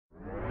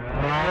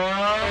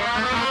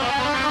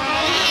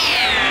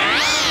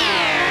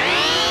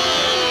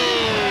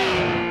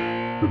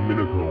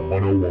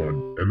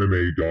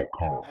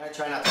DomenicoMMA.com. I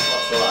try not to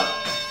talk so loud.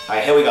 All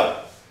right, here we go.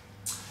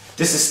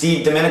 This is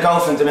Steve Domenico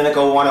from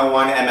Domenico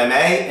 101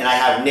 MMA, and I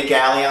have Nick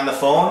Alley on the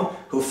phone,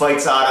 who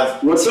fights out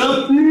of... What's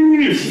up,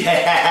 Steve?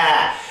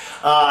 Yeah!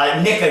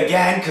 Nick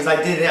again, because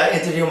I did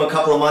interview him a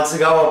couple of months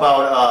ago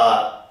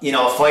about,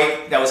 a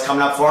fight that was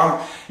coming up for him.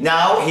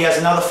 Now, he has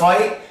another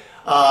fight,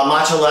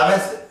 March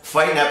 11th,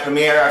 fighting at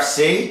Premier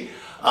FC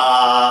in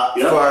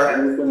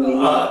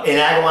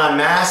Agawam,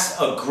 Mass.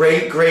 A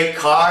great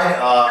card.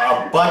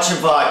 A bunch of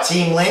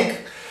TeamLink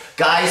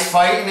guys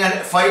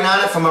fighting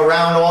on it from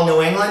around all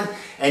New England.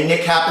 And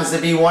Nick happens to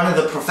be one of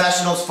the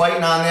professionals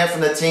fighting on there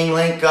from the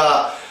TeamLink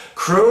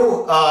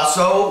crew.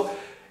 So,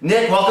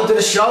 Nick, welcome to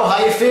the show.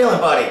 How you feeling,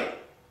 buddy?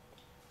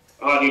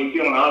 Oh, dude,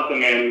 feeling awesome,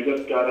 man. We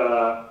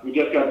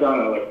just got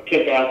done with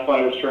kick-ass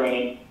fighters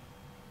training.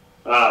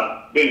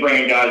 Been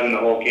bringing guys in the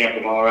whole camp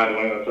from all around New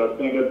England, so it's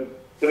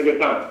been a good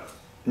time.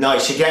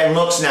 Nice. You're getting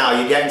looks now.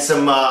 You're getting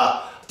some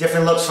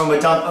different looks from a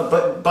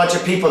bunch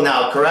of people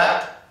now,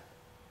 correct?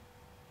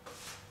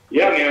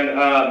 Yeah, man.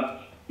 I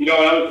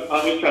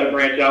always try to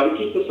branch out. We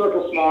keep the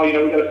circle small. We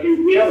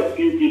have a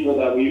few people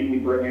that we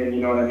bring in.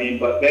 You know what I mean?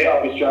 But they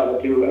always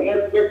travel too, and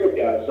they're good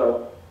guys.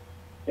 So,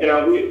 we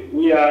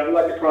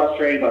like to cross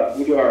train, but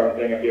we do our own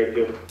thing up here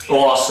too.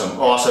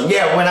 Awesome.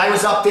 Yeah, when I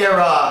was up there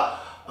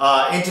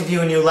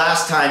interviewing you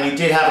last time, you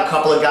did have a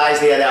couple of guys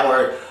there that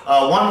were.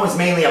 One was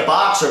mainly a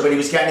boxer, but he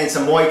was getting in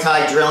some Muay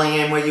Thai drilling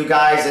in with you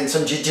guys and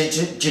some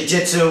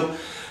jiu-jitsu.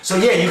 So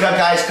yeah, you got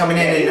guys coming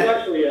in. He's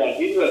actually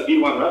he's a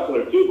D1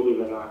 wrestler too, believe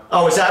it or not.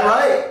 Oh, is that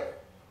right?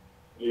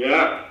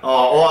 Yeah.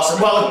 Oh,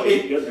 awesome. Well,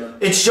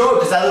 it showed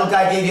because that little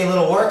guy gave you a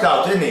little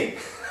workout, didn't he?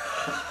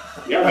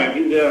 Yeah, man.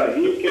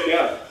 He's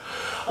kick-ass.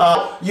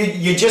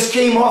 You just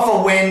came off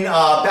a win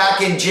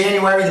back in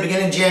January, the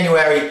beginning of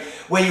January,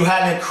 where you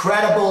had an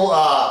incredible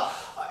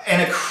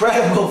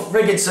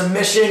friggin'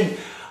 submission.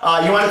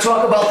 You want to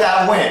talk about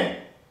that win?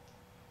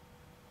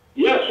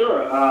 Yeah,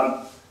 sure.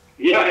 I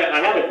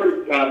had a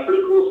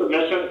pretty cool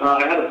submission.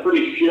 I had a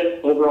pretty shit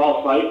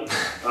overall fight.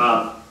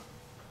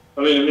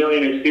 A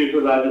million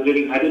excuses. I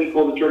didn't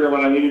pull the trigger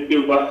when I needed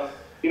to, but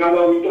we've gone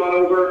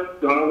over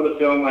the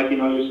film like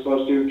you're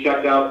supposed to.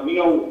 Checked out. We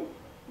know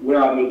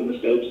where I made the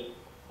mistakes.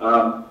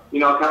 Kind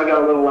of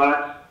got a little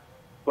lax,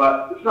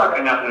 but it's not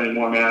going to happen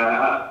anymore, man.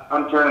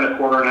 I'm turning a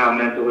corner now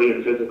mentally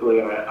and physically,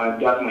 and I'm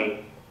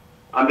definitely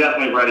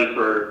ready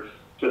to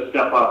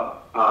step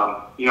up.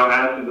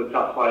 Addison's a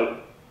tough fight.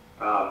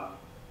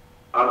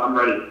 I'm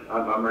ready.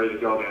 I'm ready to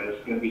go, man. This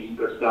is going to be some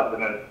good stuff,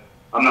 and then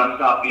I'm not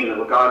stopping either.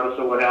 Regardless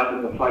of what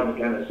happens, I'm fighting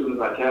again as soon as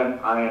I can.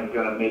 I am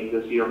going to make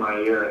this year my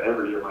year, and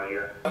every year my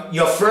year.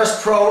 Your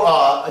first pro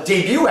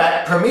debut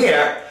at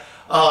Premier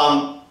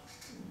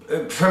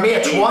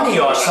 20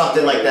 or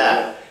something like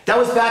that. That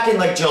was back in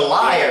like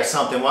July or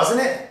something,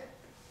 wasn't it?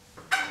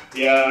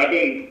 Yeah, I've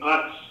been.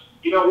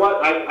 You know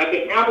what? I've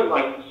been having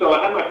so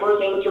I had my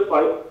first amateur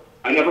fight.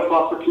 I never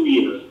fought for 2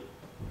 years.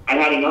 I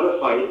had another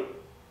fight.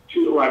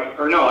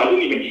 I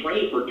didn't even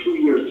train for 2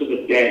 years to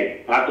the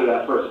day after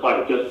that first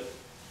fight. Just,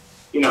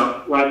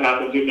 life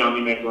happens. You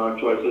make the wrong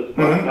choices.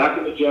 Mm-hmm. Back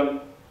in the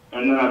gym,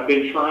 and then I've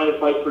been trying to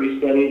fight pretty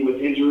steady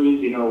with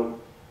injuries. It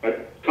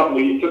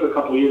took a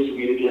couple of years for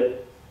me to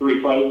get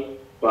 3 fights,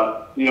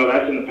 but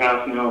that's in the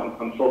past now.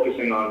 I'm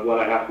focusing on what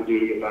I have to do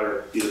to get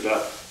better, be the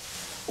best.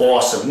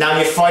 Awesome. Now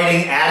you're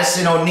fighting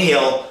Addison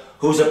O'Neal,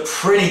 who's a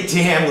pretty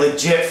damn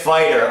legit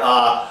fighter.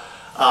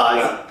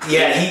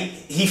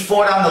 He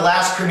fought on the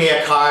last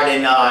Premier card,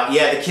 and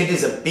the kid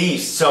is a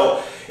beast.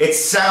 So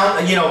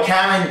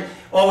Karen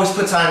always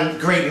puts on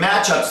great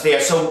matchups there.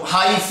 So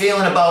how are you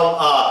feeling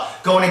about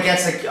going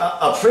against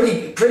a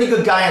pretty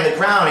good guy on the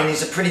ground, and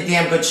he's a pretty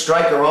damn good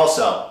striker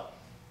also?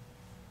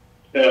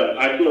 Yeah,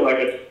 I feel like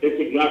it's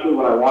exactly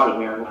what I wanted,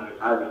 man.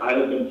 I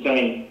have been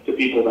saying to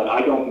people that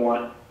I don't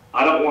want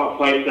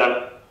fights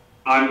that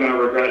I'm going to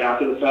regret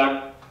after the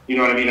fact. You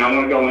know what I mean? I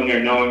want to go in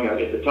there knowing that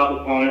it's a tough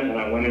opponent, and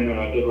I went in there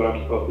and I did what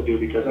I'm supposed to do,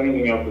 because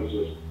anything else is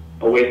just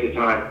a waste of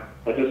time.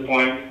 At this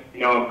point,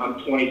 I'm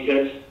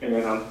 26, and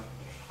I'm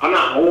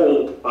not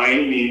old by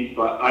any means,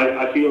 but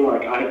I feel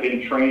like I've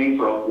been training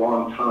for a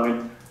long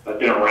time. I've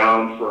been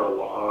around for a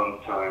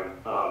long time,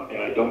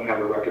 and I don't have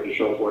a record to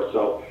show for it.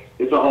 So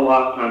it's a whole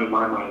lot of time in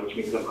my mind, which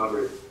means I'm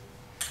hungry.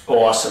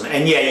 Awesome.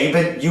 And yeah,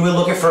 you were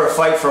looking for a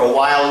fight for a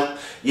while,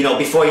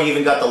 before you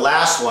even got the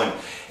last one.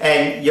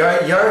 And you're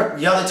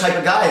the type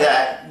of guy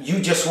that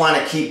you just want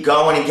to keep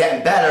going and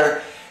getting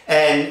better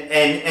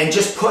and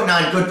just putting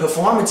on good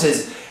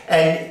performances.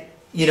 And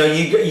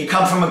you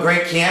come from a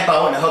great camp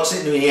out in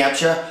Hooksett, New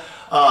Hampshire.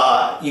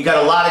 You got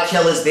a lot of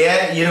killers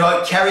there.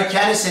 Kerry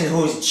Kennison,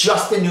 who's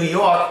just in New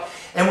York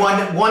and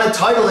won a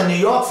title in New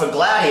York for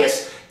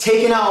Gladius,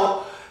 taking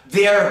out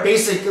their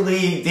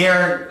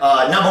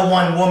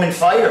 #1 woman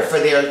fighter for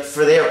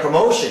their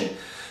promotion.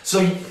 So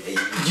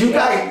you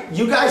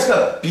guys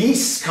got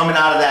beasts coming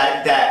out of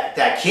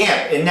that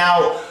camp, and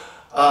now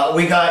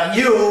We got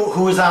you,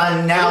 who's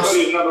on now.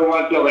 Everybody's number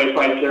one till they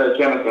fight Kerry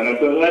Kennison.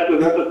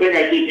 That's the thing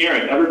I keep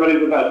hearing. Everybody's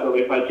the best till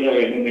they fight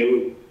Kerry and then they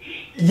lose.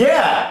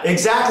 Yeah,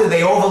 exactly.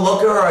 They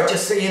overlook her or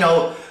just,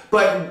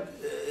 but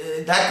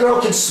that girl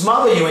can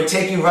smother you and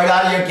take you right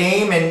out of your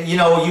game, and you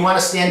want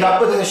to stand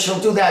up with her, she'll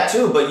do that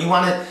too. But you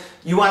want to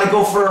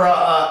go for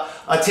a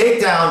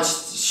takedown,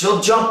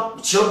 she'll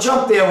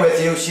jump there with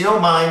you. She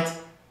don't mind.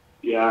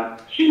 Yeah,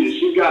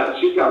 she's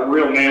got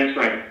real man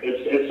strength.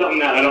 It's something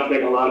that I don't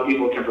think a lot of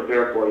people can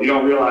prepare for. You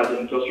don't realize it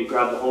until she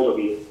grabs a hold of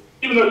you.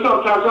 Even though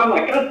sometimes I'm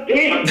like, God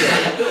damn, it's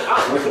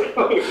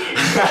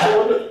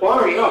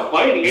sparring, you're not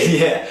fighting it.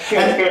 Yeah,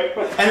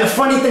 and the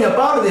funny thing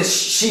about it is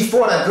she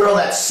fought a girl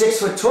that's 6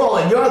 foot tall,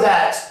 and you're about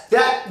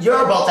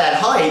that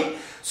height.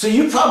 So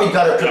you probably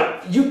got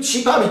her.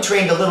 She probably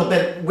trained a little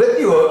bit with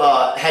you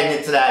heading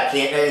into that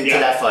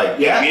fight.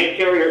 Yeah. Me and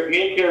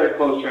Carrie are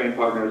close training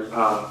partners.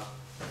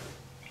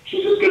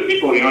 She's just good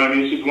people, you know what I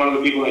mean? She's one of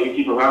the people that you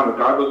keep around,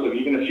 regardless of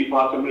even if she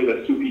fought somebody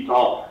that's 2 feet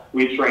tall.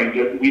 We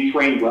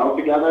train well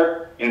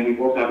together, and we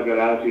both have a good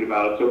attitude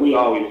about it. So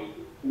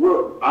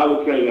I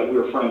would say that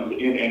we're friends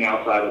in and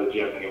outside of the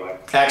gym anyway.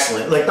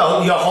 Excellent. Like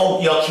your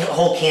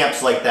whole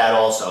camp's like that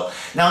also.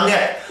 Now,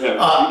 Nick.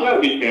 Yeah, you gotta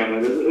be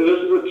family. This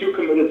is a too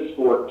committed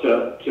sport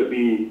to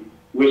be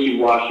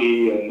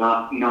wishy-washy and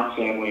not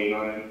family, you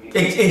know what I mean?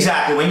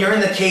 Exactly. When you're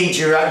in the cage,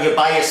 you're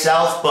by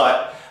yourself,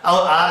 but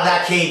out of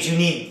that cage, you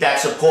need that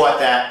support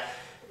that,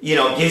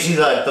 gives you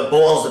the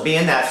balls to be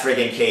in that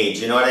friggin' cage,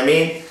 you know what I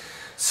mean?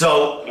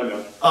 So,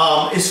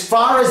 as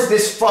far as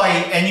this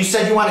fight, and you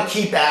said you want to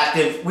keep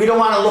active, we don't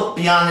want to look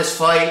beyond this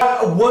fight.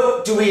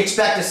 What do we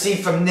expect to see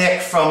from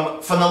Nick from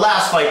the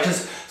last fight?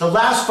 Because the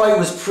last fight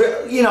was,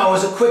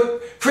 was a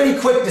pretty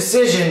quick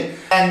decision,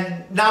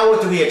 and now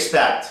what do we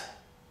expect?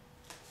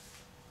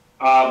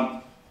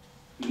 Nothing.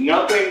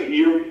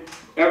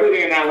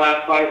 Everything in that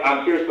last fight,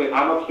 I'm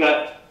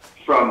upset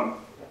from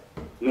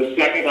the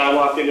second I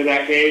walked into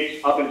that cage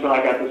up until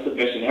I got the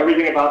submission.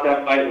 Everything about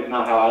that fight was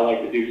not how I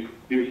like to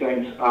do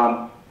things.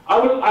 I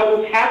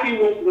was happy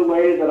with the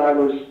way that I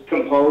was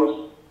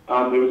composed.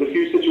 There was a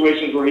few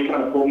situations where he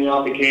kind of pulled me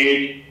off the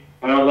cage,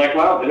 and I was like,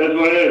 "Well, it is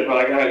what it is." But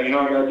I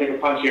gotta take a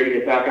punch here to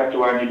get back up to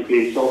where I need to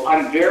be. So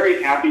I'm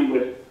very happy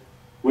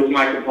with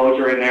my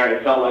composure in there.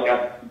 It felt like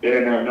I've been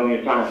in there a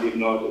million times, even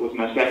though it was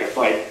my second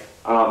fight.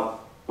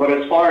 But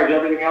as far as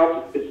everything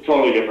else, it's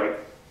totally different.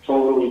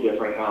 Totally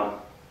different.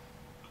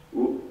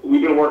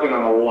 We've been working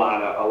on a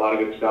lot of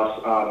good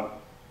stuff.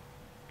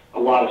 A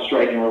lot of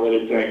striking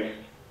related things.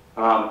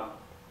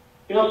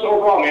 So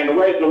overall, man, the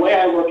way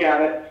I look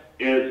at it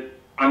is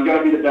I'm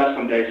gonna be the best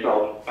someday.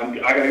 So I'm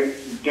gonna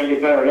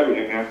get better at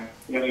everything, man.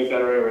 I'm gonna get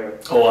better at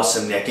everything.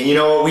 Awesome, Nick.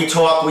 And we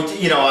talk,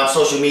 on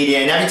social media,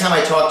 and every time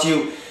I talk to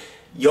you,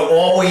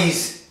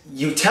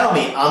 you tell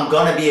me I'm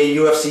gonna be a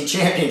UFC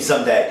champion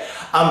someday.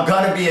 I'm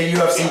gonna be a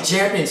UFC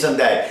champion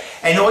someday.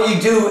 And all you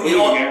do,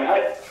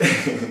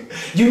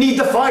 you need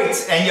the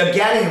fights, and you're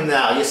getting them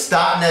now. You're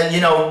starting to,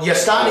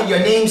 your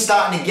name's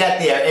starting to get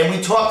there. And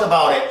we talked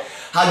about it,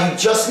 how you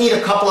just need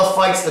a couple of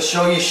fights to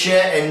show your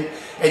shit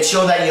and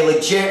show that you're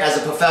legit as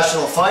a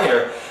professional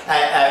fighter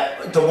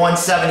at the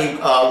 170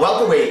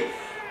 welterweight.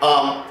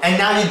 And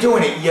now you're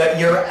doing it.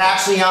 You're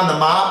actually on the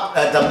map.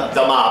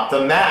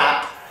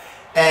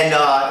 And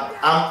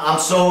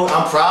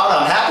I'm proud.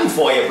 I'm happy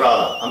for you,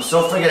 brother. I'm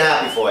so friggin'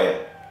 happy for you.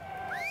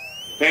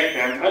 Thanks,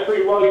 man. That's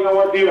pretty well. You know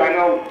what, dude? I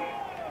know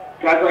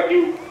guys like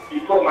you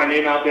put my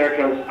name out there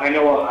because I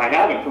know I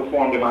haven't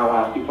performed in my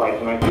last 2 fights,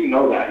 and I do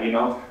know that,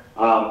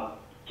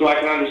 so I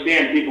can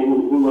understand people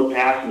who look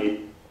past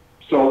me.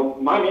 So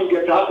my name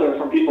gets out there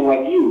from people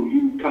like you.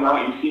 You come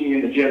out, you see me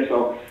in the gym.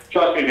 So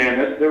trust me, man,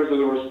 there's a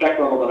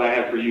respect level that I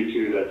have for you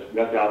too.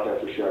 That's out there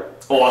for sure.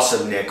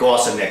 Awesome, Nick.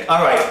 Awesome, Nick.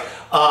 All right,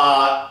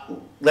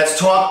 let's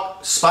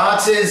talk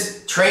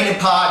sponsors, training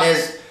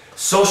partners,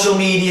 social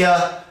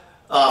media.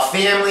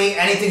 Family,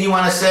 anything you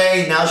want to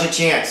say, now's your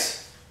chance.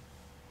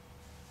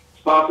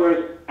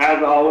 Sponsors,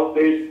 as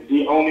always,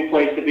 the only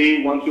place to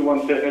be,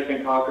 121 Fitness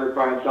in Concord.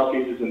 Brian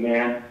Selfies is the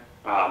man.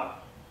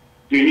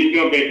 Dude, he's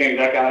doing big things.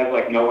 That guy's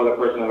like no other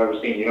person I've ever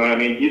seen. You know what I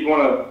mean? He's one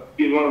of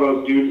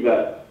those dudes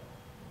that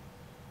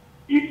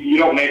you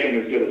don't make him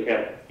as good as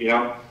him.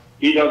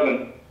 He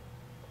doesn't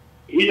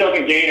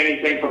gain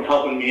anything from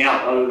helping me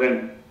out other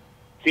than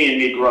seeing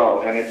me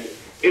grow. And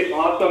it's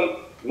awesome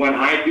when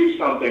I do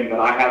something that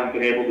I haven't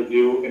been able to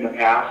do in the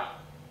past,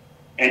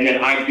 and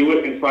then I do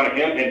it in front of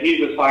him, and he's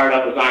as fired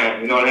up as I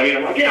am. You know what I mean?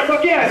 I'm like, yeah,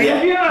 fuck yeah,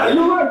 yeah,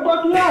 you're right,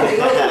 fuck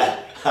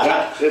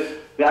yeah.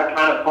 That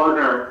kind of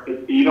partner,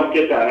 you don't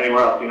get that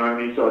anywhere else. You know what I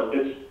mean? So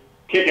it's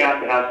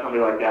kick-ass to have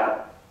somebody like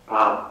that.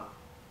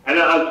 And then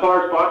as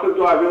far as sponsors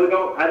go,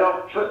 I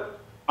don't put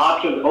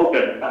options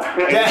open. All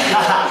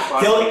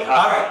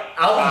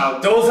right,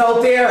 those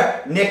out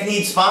there, Nick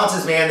needs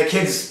sponsors, man. The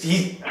kid's,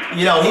 he's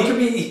going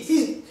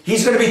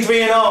to be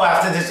 3-0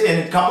 after this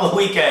in a couple of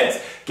weekends.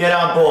 Get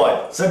on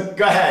board. So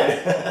go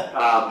ahead.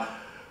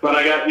 But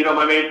I got,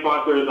 my main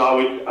sponsor is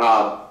always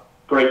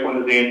Grace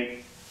Limousine.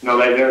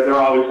 They're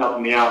always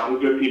helping me out. They're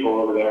good people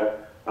over there.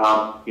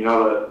 You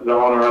know, the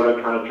owner of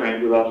it kind of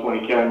trains with us when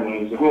he can, when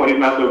he's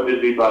not so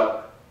busy,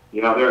 but,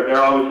 you know,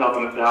 they're always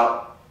helping us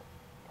out.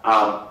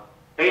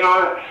 And, you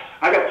know,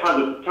 I got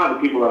tons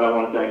of people that I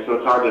want to thank, so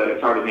it's hard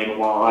to name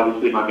them all.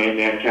 Obviously, my main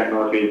man, Ken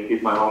Murphy,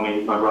 he's my homie,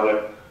 he's my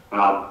brother.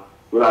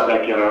 Without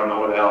that kid, I don't know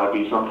where the hell I'd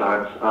be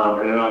sometimes.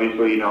 And then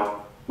obviously, you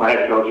know, my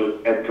head coach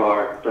is Ed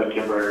Carr, Ben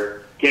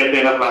Kimberger. Can't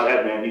say enough about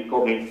Ed, man. He's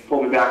pulled me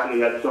back from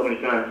the Ed so many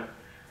times.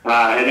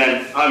 And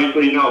then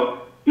obviously, you know,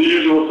 the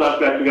usual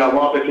suspects. We got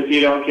Walter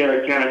Catito,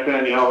 Kerry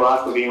Kennison, you know,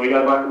 Ross Levine. We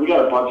got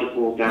a bunch of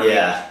fools down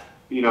there.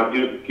 You know,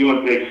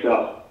 doing big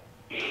stuff.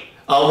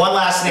 One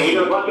last name. We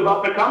got a bunch of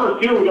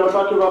up-and-comers,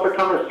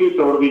 too.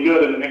 So it'll be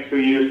good in the next few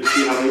years to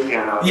see how they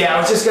pan out. Yeah, I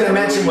was just going to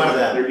mention one of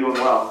them. They're doing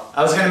well.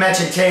 I was going to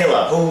mention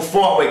Taylor, who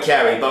fought with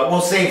Kerry, but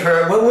we'll save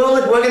her. We're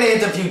going to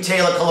interview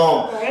Taylor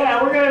Cologne.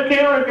 Yeah,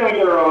 Taylor's going to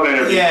get her own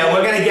interview. Yeah,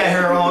 we're going to get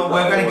her own.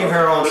 We're going to give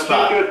her own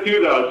spot. She's good,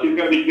 too, though. She's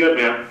going to be good,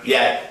 man.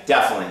 Yeah,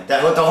 definitely.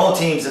 The whole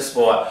team's a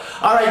sport.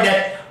 All right,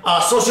 Nick.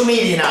 Social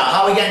media now.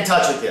 How we get in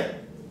touch with you?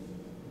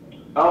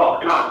 Oh,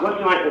 God,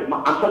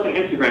 I'm such an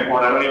Instagram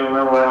porn, I don't even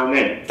remember my own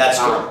name. That's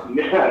true.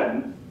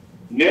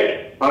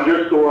 Nick_JC_Alley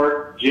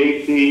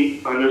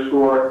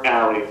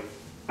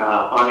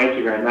on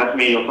Instagram. That's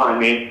me, you'll find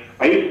me.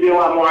 I used to be a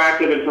lot more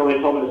active until they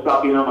told me to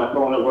stop being on my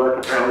phone at work.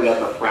 Apparently that's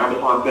a frowned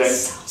upon thing. I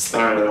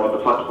don't really know what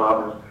the fuck's the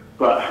problem is.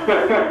 But,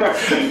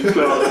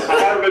 so I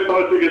haven't been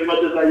posting as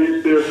much as I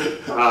used to.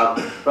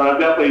 But I'm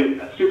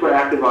definitely super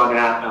active on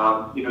that.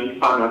 You know, you can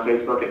find me on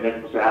Facebook at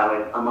Nick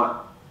Alley. I'm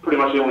pretty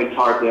much the only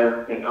tart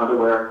there in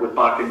underwear with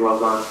boxing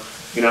gloves on,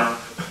 you know.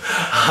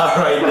 All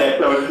right, Nick.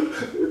 So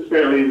it's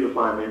fairly easy to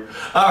find me.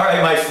 All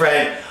right, my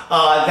friend.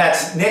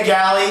 That's Nick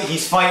Alley.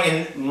 He's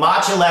fighting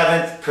March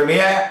 11th,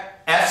 Premier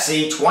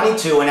FC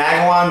 22 in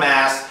Agawam,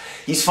 Mass.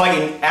 He's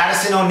fighting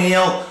Addison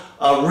O'Neill,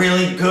 a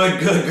really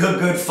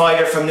good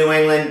fighter from New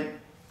England.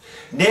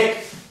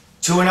 Nick,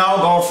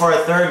 2-0, going for a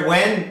third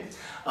win.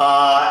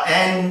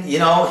 And, you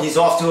know, he's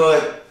off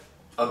to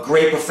a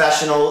great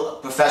professional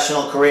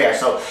career.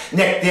 So,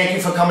 Nick, thank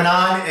you for coming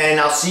on, and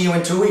I'll see you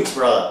in 2 weeks,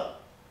 brother.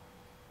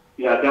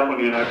 Yeah,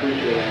 definitely, man. I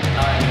appreciate it.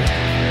 All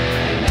right.